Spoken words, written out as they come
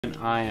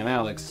I am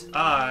Alex.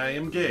 I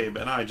am Gabe,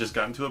 and I just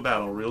got into a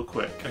battle real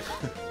quick.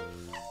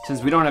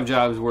 Since we don't have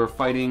jobs, we're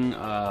fighting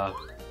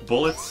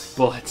Bullets?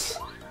 bullets.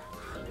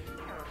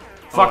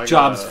 Fuck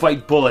jobs,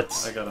 fight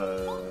bullets. I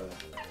gotta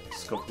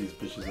scope these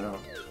bitches out.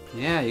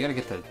 Yeah, you gotta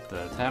get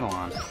the tattle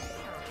on.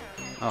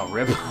 Oh,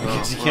 rip. I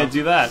guess you can't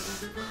do that.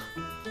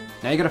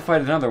 Now you gotta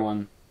fight another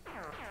one.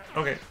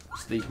 Okay.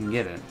 So that you can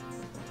get it.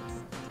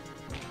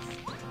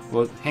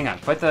 Well, hang on.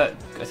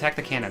 Attack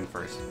the cannon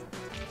first.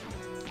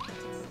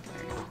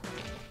 There you go.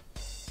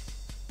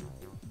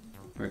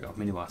 Here we go.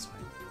 Mini boss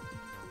fight.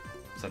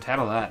 So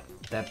tattle that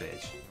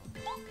bitch.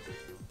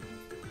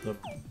 Look.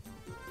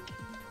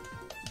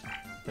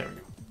 There we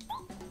go.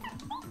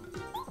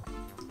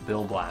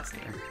 Bill Blaster.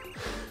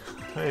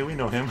 Hey, we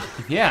know him.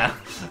 Yeah.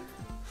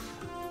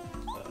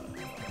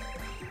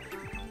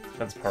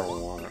 Defense power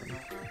 1.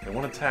 They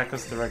won't attack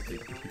us directly.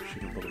 They keep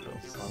shooting bullet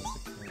bills.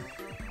 Honestly.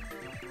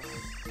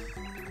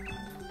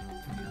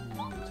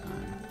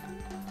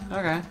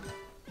 Okay.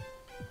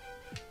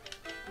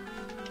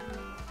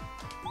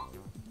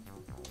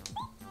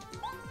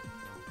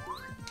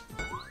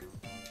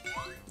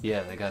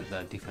 Yeah, they got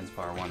the defense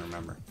power 1,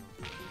 remember.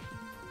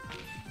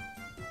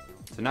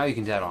 So now you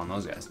can tattle on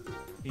those guys.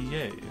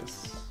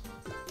 Yes.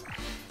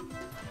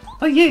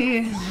 Oh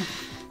yeah!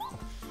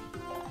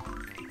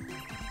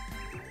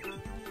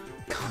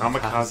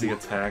 Kamikaze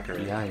attacker.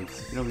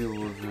 Yikes. You don't be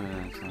able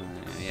to...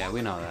 yeah,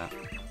 we know that.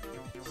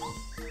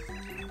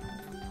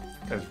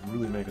 Guys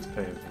really make us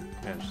pay if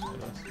they manage to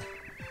hit us.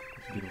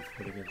 Beat them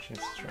before they get a chance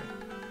to strike.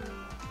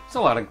 There's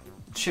a lot of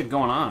shit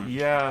going on.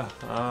 Yeah,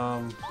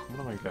 what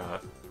have I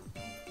got?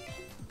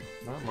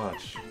 Not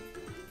much.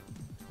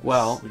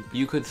 Well, Sleepy.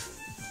 you could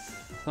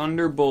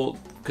Thunderbolt...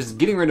 Because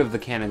getting rid of the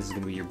cannons is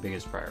going to be your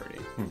biggest priority.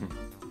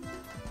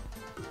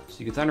 So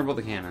you could Thunderbolt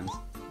the cannons.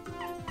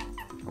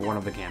 Or one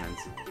of the cannons.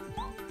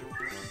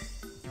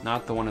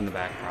 Not the one in the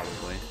back,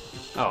 probably.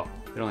 Oh,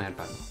 it only had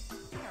 5.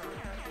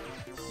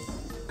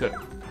 Good.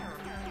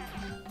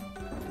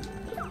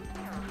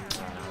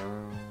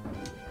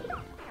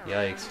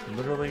 Yikes.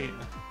 Literally.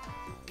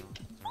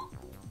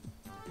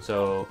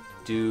 So,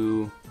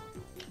 do...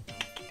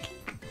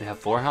 They have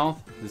 4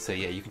 health? Let's say,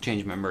 yeah, you can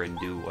change member and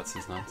do what's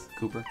his nuts?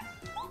 Cooper?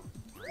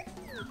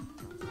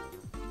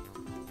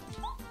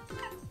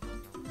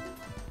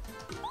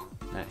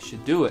 That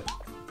should do it.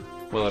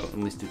 Well, it'll at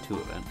least do 2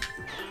 of it.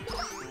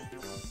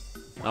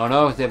 Oh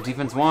no, they have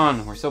defense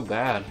 1. We're so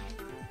bad.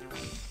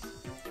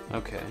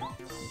 Okay.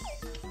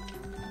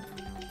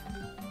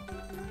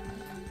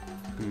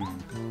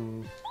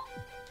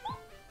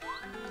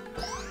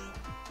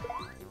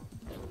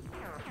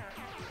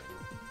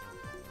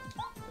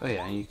 Oh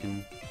yeah, you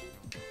can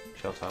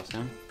shell toss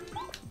him.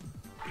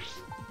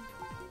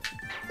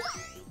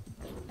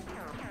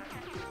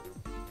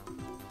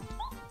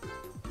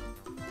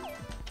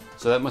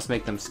 So that must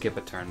make them skip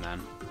a turn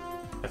then.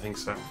 I think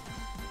so.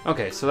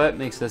 Okay, so that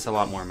makes this a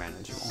lot more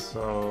manageable.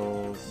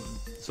 So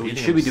we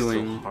should be so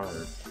doing...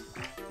 hard.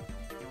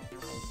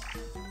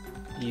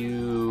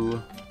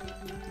 You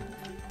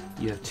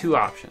have 2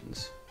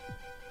 options.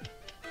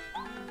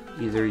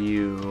 Either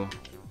you...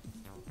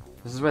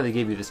 This is why they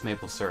gave you this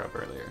maple syrup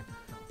earlier.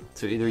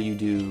 So either you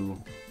do...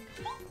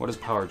 What is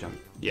power jump?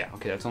 Yeah,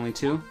 okay, that's only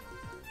 2.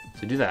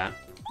 So do that.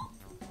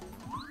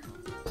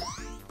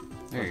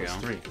 There you go.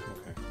 3. Okay.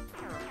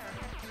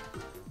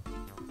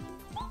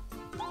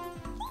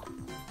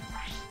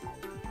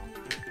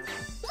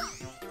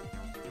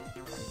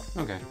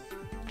 Okay.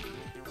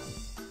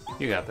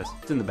 You got this.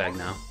 It's in the bag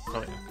now.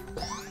 Oh yeah.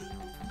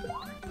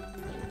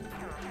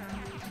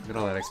 Look at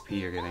all that XP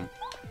you're getting.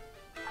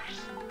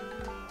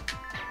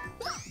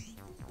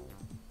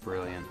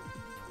 Brilliant.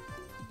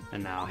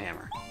 And now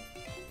hammer.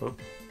 Oop.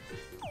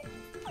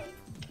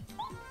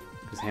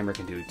 Because hammer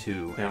can do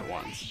 2 at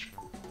once.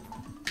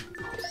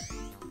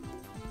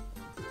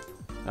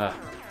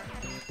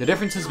 The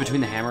differences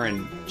between the hammer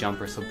and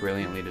jump are so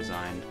brilliantly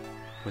designed.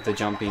 With the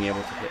jump being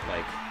able to hit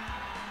like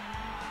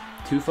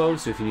 2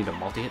 foes, so if you need to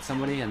multi-hit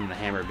somebody, and the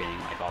hammer being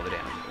like all the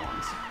damage at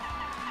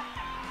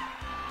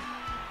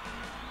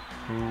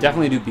once.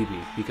 Definitely do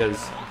BP,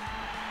 because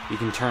you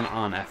can turn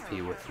on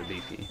FP with the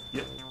BP.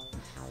 Yep.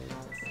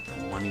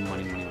 Money,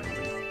 money, money,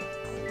 money.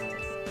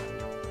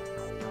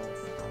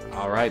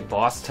 Alright,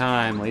 boss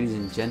time, ladies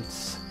and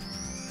gents.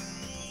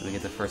 We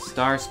get the first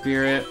Star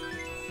Spirit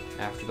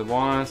after the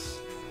boss.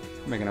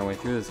 We're making our way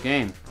through this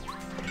game.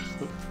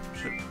 Oop,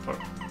 shit.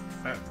 Fuck.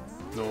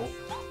 No.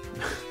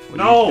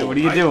 What are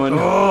you doing?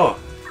 Oh!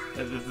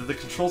 The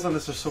controls on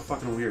this are so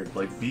fucking weird.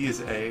 Like, B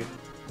is A.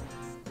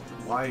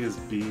 Y is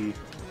B.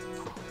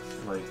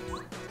 Like...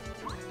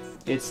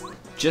 It's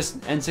just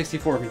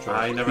N64 control.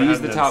 I never B had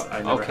is the an top.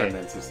 I never okay, had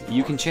an N64.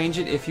 you can change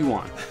it if you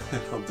want.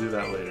 I'll do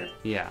that later.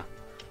 Yeah.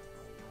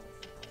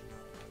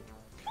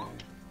 Okay.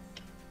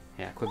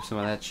 Yeah, equip some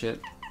of that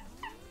shit.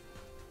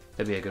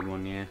 That'd be a good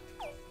one, yeah.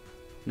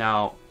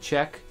 Now,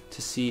 check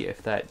to see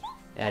if that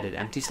added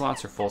empty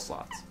slots or full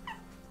slots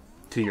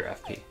to your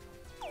FP.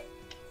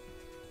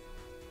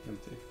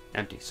 Empty.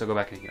 Empty, so go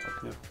back and heal.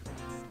 Okay. Yep.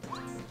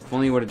 If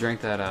only you would have drank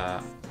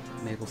that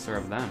maple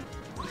syrup then.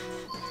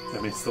 I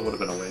mean, it still would have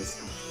been a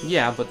waste.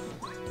 Yeah, but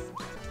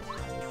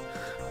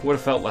would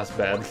have felt less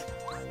bad.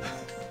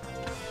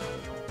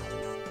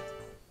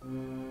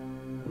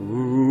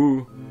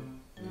 Ooh.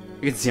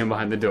 You can see him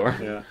behind the door.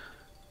 Yeah.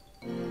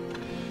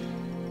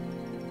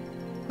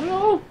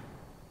 Hello.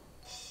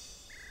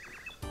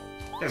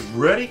 Hey,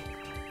 ready?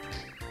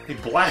 Hey,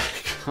 Black.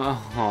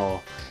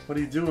 Oh. What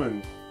are you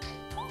doing?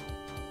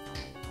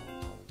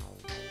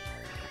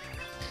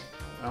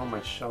 Oh,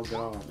 my shell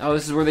gone. Oh,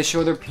 this is where they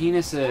show their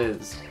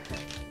penises.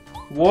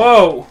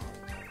 Whoa!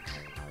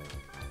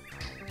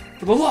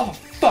 For the love of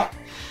fuck!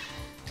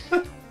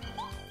 That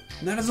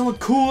doesn't look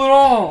cool at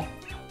all!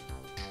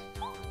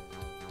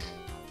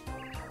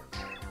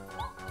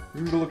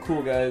 Remember to look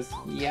cool, guys.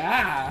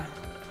 Yeah!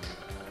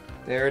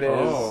 There it is.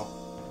 Oh.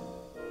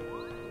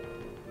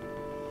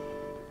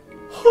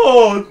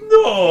 Oh,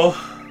 no!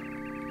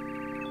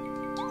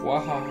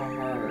 Wahaha.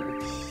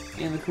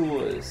 And the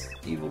coolest.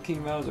 Evil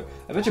King Bowser.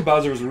 I bet you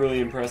Bowser was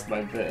really impressed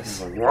by He's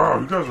this. like, wow,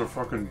 you guys are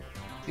fucking...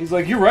 He's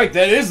like, you're right,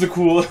 that is the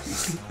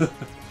coolest!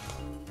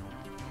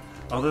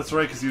 Oh, that's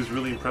right, because he was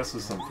really impressed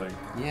with something.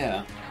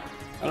 Yeah.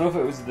 I don't know if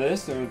it was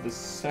this or the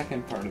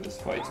second part of this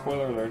fight.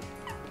 Spoiler alert.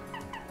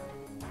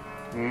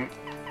 Hmm.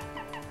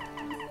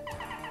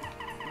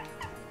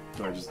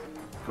 Do I just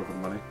go for the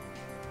money?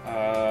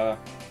 I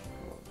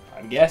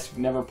guess we've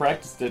never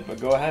practiced it, but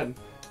go ahead.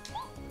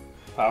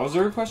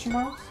 Bowser? Question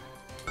marks?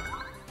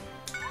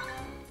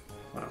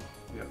 Wow,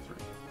 yeah,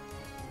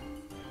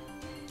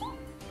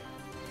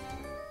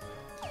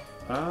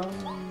 3.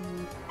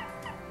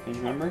 Can you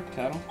remember?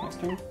 Tattle next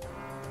turn?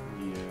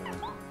 Yeah.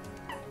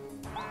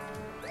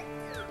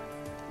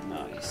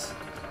 Nice.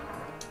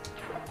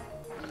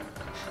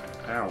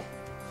 Ow.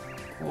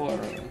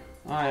 Literally.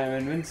 I am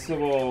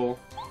invincible.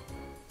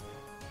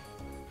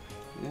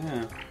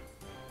 Yeah.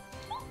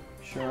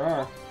 Sure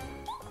are.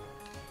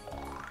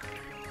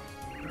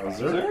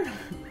 Bowser?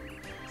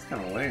 It's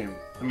kind of lame.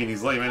 I mean,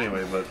 he's lame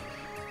anyway, but...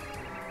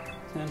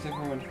 10 take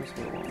for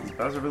square one. Does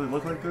Bowser really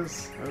look like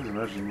this? I always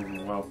imagine him looking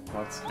a lot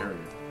scarier.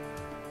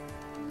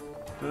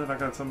 You're not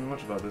gonna tell me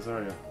much about this,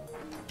 are you?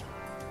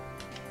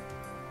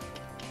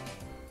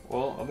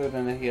 Well, other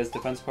than that he has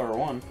defense power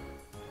 1.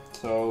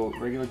 So,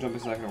 regular jump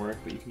is not going to work,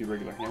 but you can do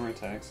regular hammer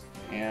attacks.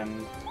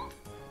 And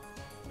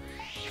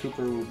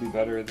Cooper will be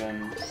better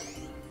than...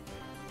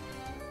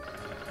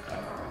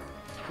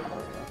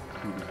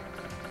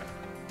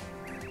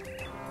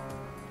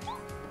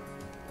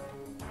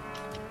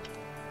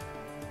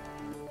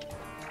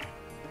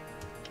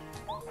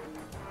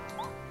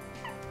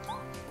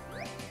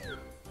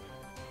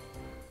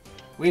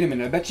 Wait a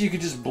minute, I bet you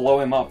could just blow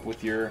him up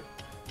with your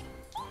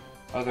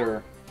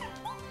other...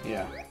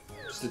 Yeah.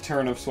 Just a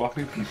turn of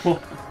swapping people.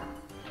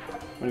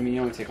 What I mean,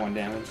 you only take 1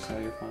 damage, so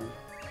you're fine.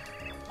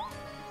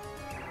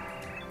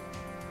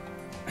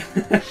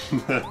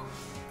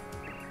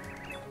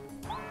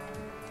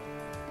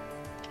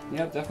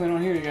 Yep, definitely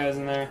don't hear you guys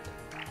in there.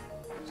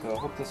 So I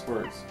hope this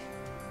works.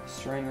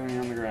 Destroying enemy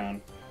on the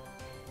ground.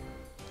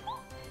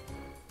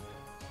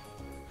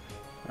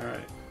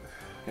 Alright.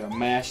 Gotta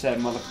mash that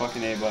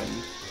motherfucking A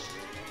button.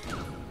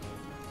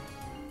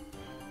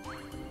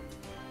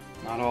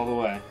 Not all the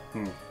way.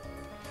 Hmm.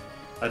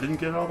 I didn't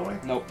get it all the way?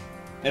 Nope.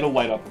 It'll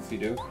light up if you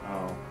do.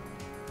 Oh.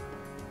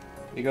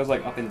 It goes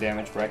like up in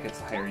damage brackets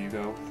the higher you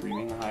go, 3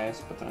 being the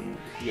highest, but then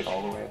if you get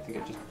all the way, I think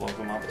it just blows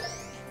them up.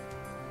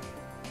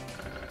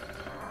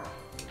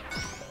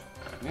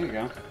 There you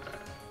go.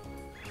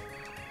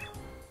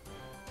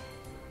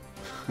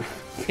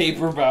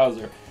 Paper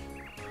Bowser.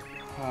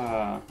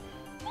 I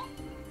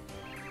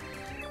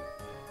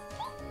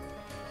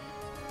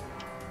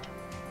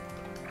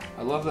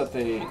love that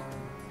they...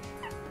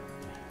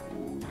 Ooh,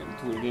 you gonna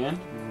do it again?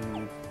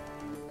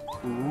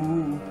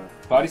 Ooh.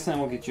 Body Slam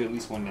will get you at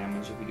least 1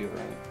 damage if you do it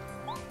right.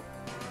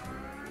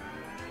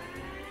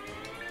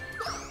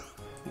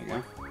 There you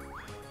go.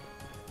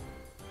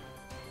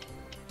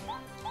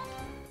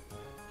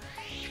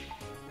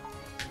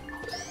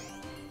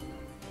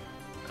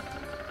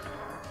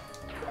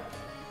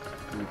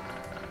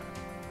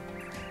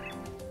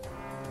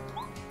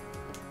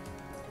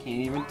 Can't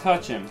even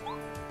touch him.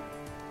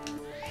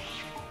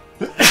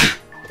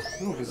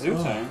 Ooh,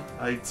 kazoo time.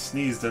 I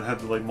sneezed and had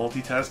to like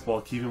multitask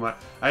while keeping my...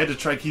 I had to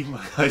try keeping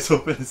my eyes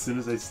open as soon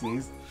as I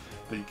sneezed,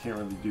 but you can't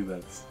really do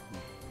that.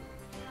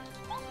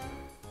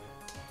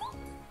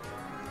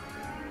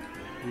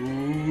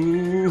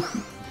 Ooh.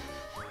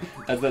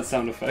 That's that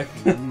sound effect.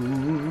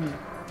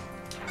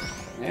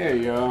 There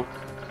you go.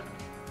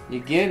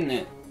 You're getting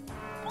it.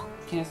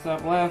 Can't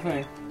stop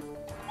laughing.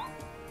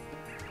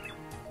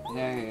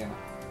 There you go.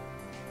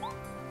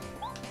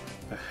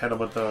 I had him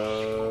with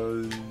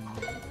the...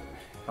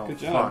 Oh, Good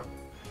job. fuck.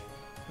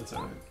 That's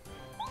alright.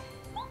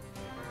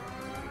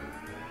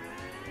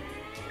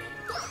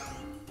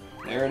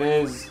 There it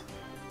is.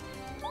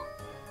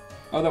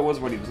 Oh, that was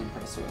what he was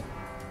impressed with.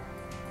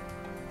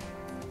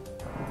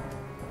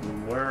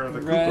 Where are the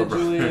Koopa brothers?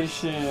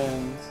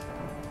 Congratulations.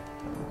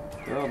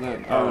 They're all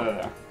dead. Oh,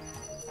 there.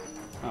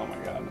 Oh my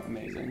god,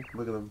 amazing.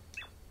 Look at them.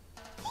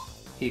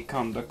 Here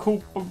come the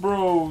Koopa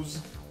Bros.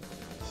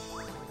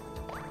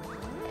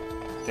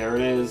 There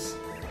it is.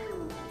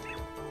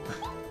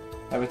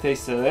 Have a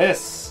taste of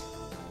this.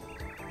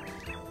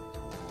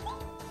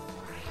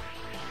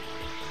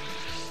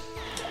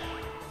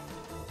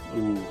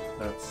 Ooh,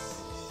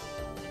 that's...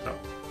 Oh.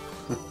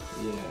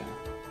 Yeah.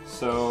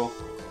 So,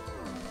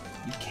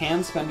 you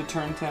can spend a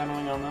turn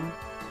tattling on them,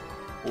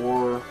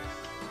 or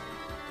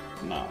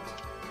not.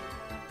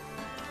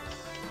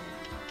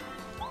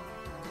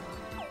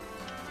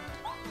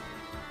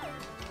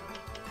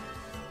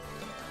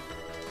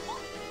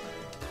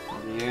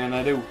 What are you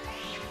gonna do?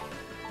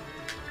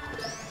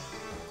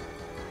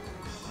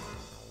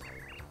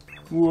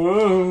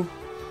 Whoa!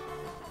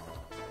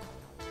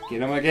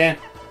 Get him again!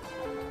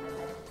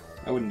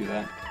 I wouldn't do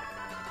that.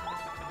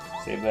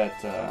 Save that,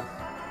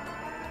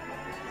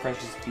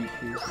 precious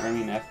BP, or I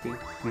mean FP.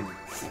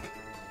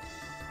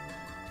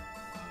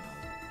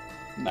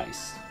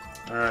 Nice.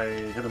 Alright,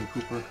 hit him,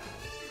 Cooper.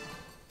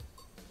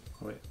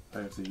 Oh, wait, I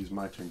have to use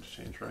my turn to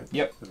change, right?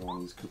 Yep. I don't want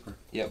to use Cooper.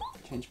 Yep.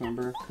 Change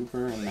member,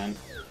 Cooper, and then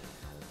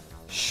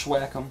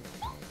schwack him.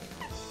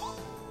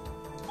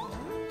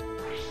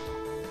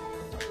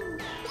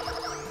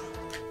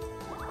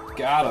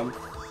 Got him.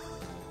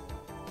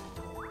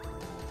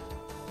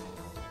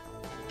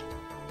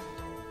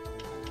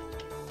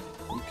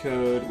 You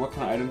could... What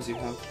kind of items do you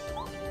have?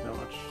 Not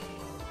much.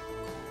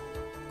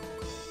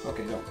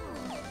 Okay, don't.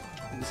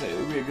 I'd say it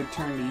would be a good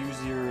turn to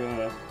use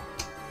your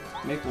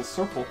maple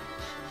circle.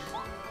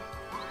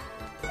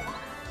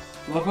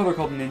 I love how they're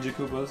called Ninja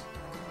Koopas.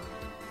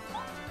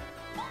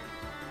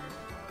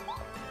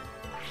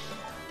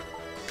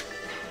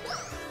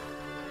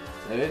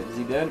 Is that it? Is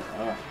he dead?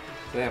 Do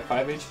they have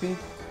 5 HP?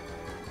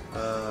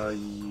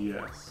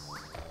 Yes.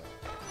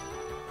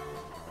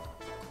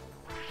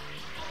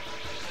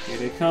 Here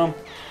they come.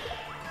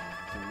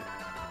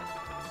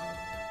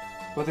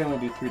 But they only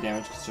do 3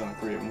 damage because there's only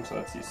 3 of them, so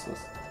that's useless.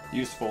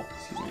 Useful,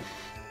 excuse me.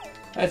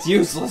 That's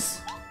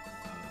useless!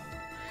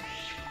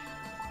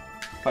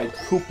 Fight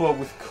Koopa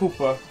with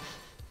Koopa.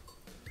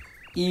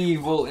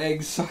 Evil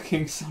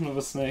egg-sucking son of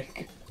a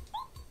snake.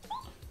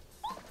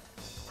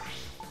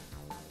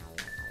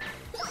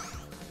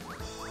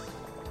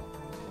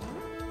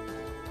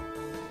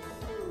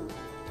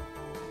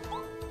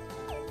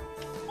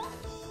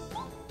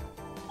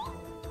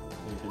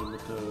 Hit him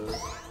with the...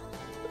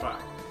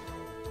 Bye.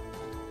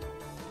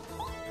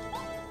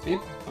 Bip,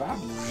 bop,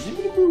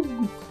 zippity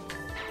boo.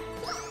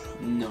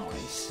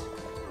 Nice. Here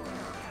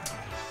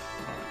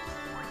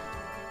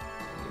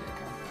they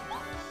come.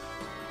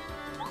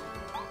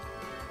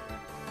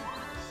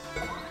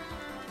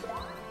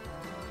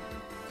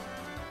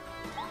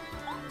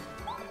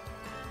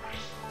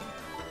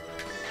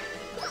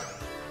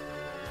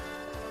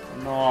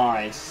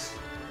 Nice.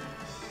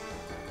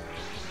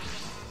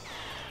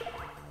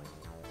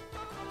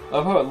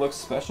 Love how it looks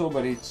special,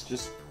 but it's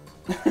just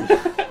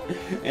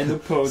and the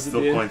pose Still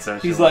at the end. points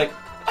at you. He's like,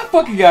 I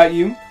fucking got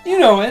you. You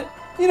know it.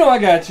 You know I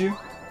got you.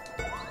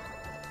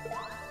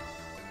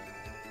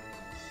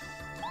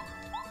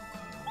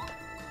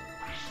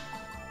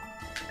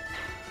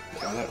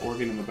 God, that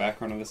organ in the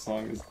background of this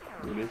song is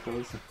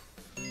ridiculous.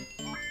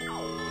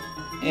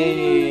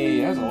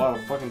 Hey, that's a lot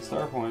of fucking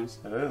star points.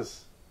 It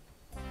is.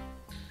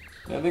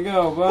 There they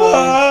go.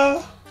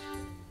 Bye.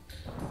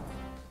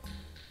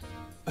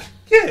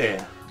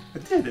 Yeah, I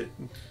did it.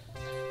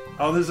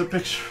 Oh, there's a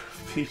picture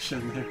of Peach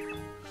in there.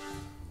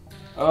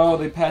 Oh,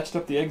 they patched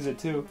up the exit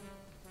too.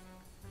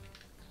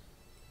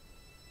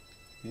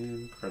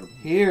 Incredible.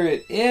 Here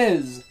it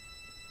is.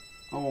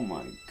 Oh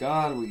my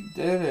god, we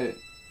did it.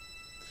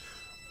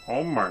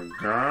 Oh my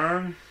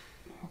god.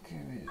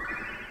 Okay, wait.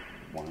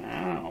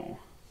 Wow.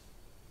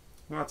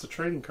 Well, it's a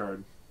trading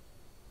card.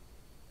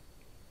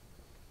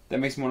 That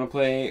makes me want to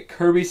play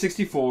Kirby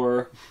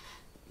 64.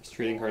 There's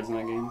trading cards in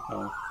that game.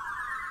 Oh.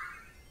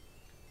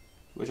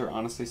 Which are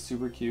honestly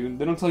super cute.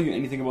 They don't tell you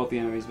anything about the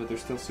enemies, but they're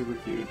still super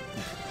cute.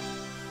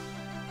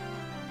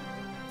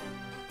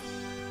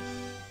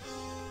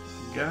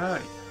 Guy.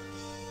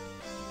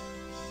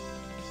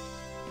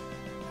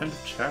 End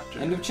of chapter.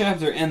 End of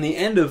chapter, and the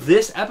end of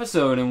this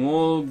episode, and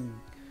we'll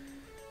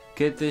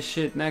get this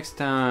shit next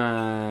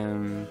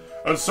time.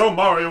 And so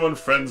Mario and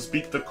friends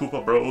beat the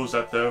Koopa Bros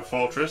at their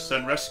fortress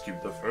and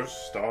rescued the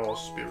first star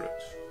spirit.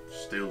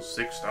 Still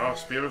 6 star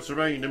spirits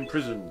remain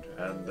imprisoned,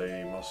 and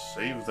they must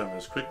save them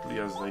as quickly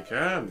as they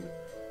can.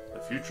 The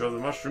future of the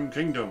Mushroom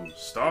Kingdom,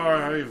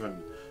 Star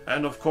Haven,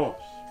 and of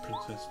course,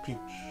 Princess Peach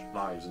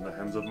lies in the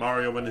hands of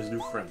Mario and his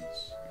new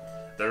friends.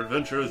 Their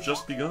adventure has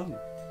just begun.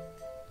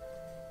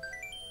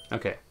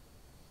 Okay.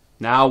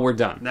 Now we're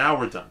done. Now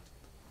we're done.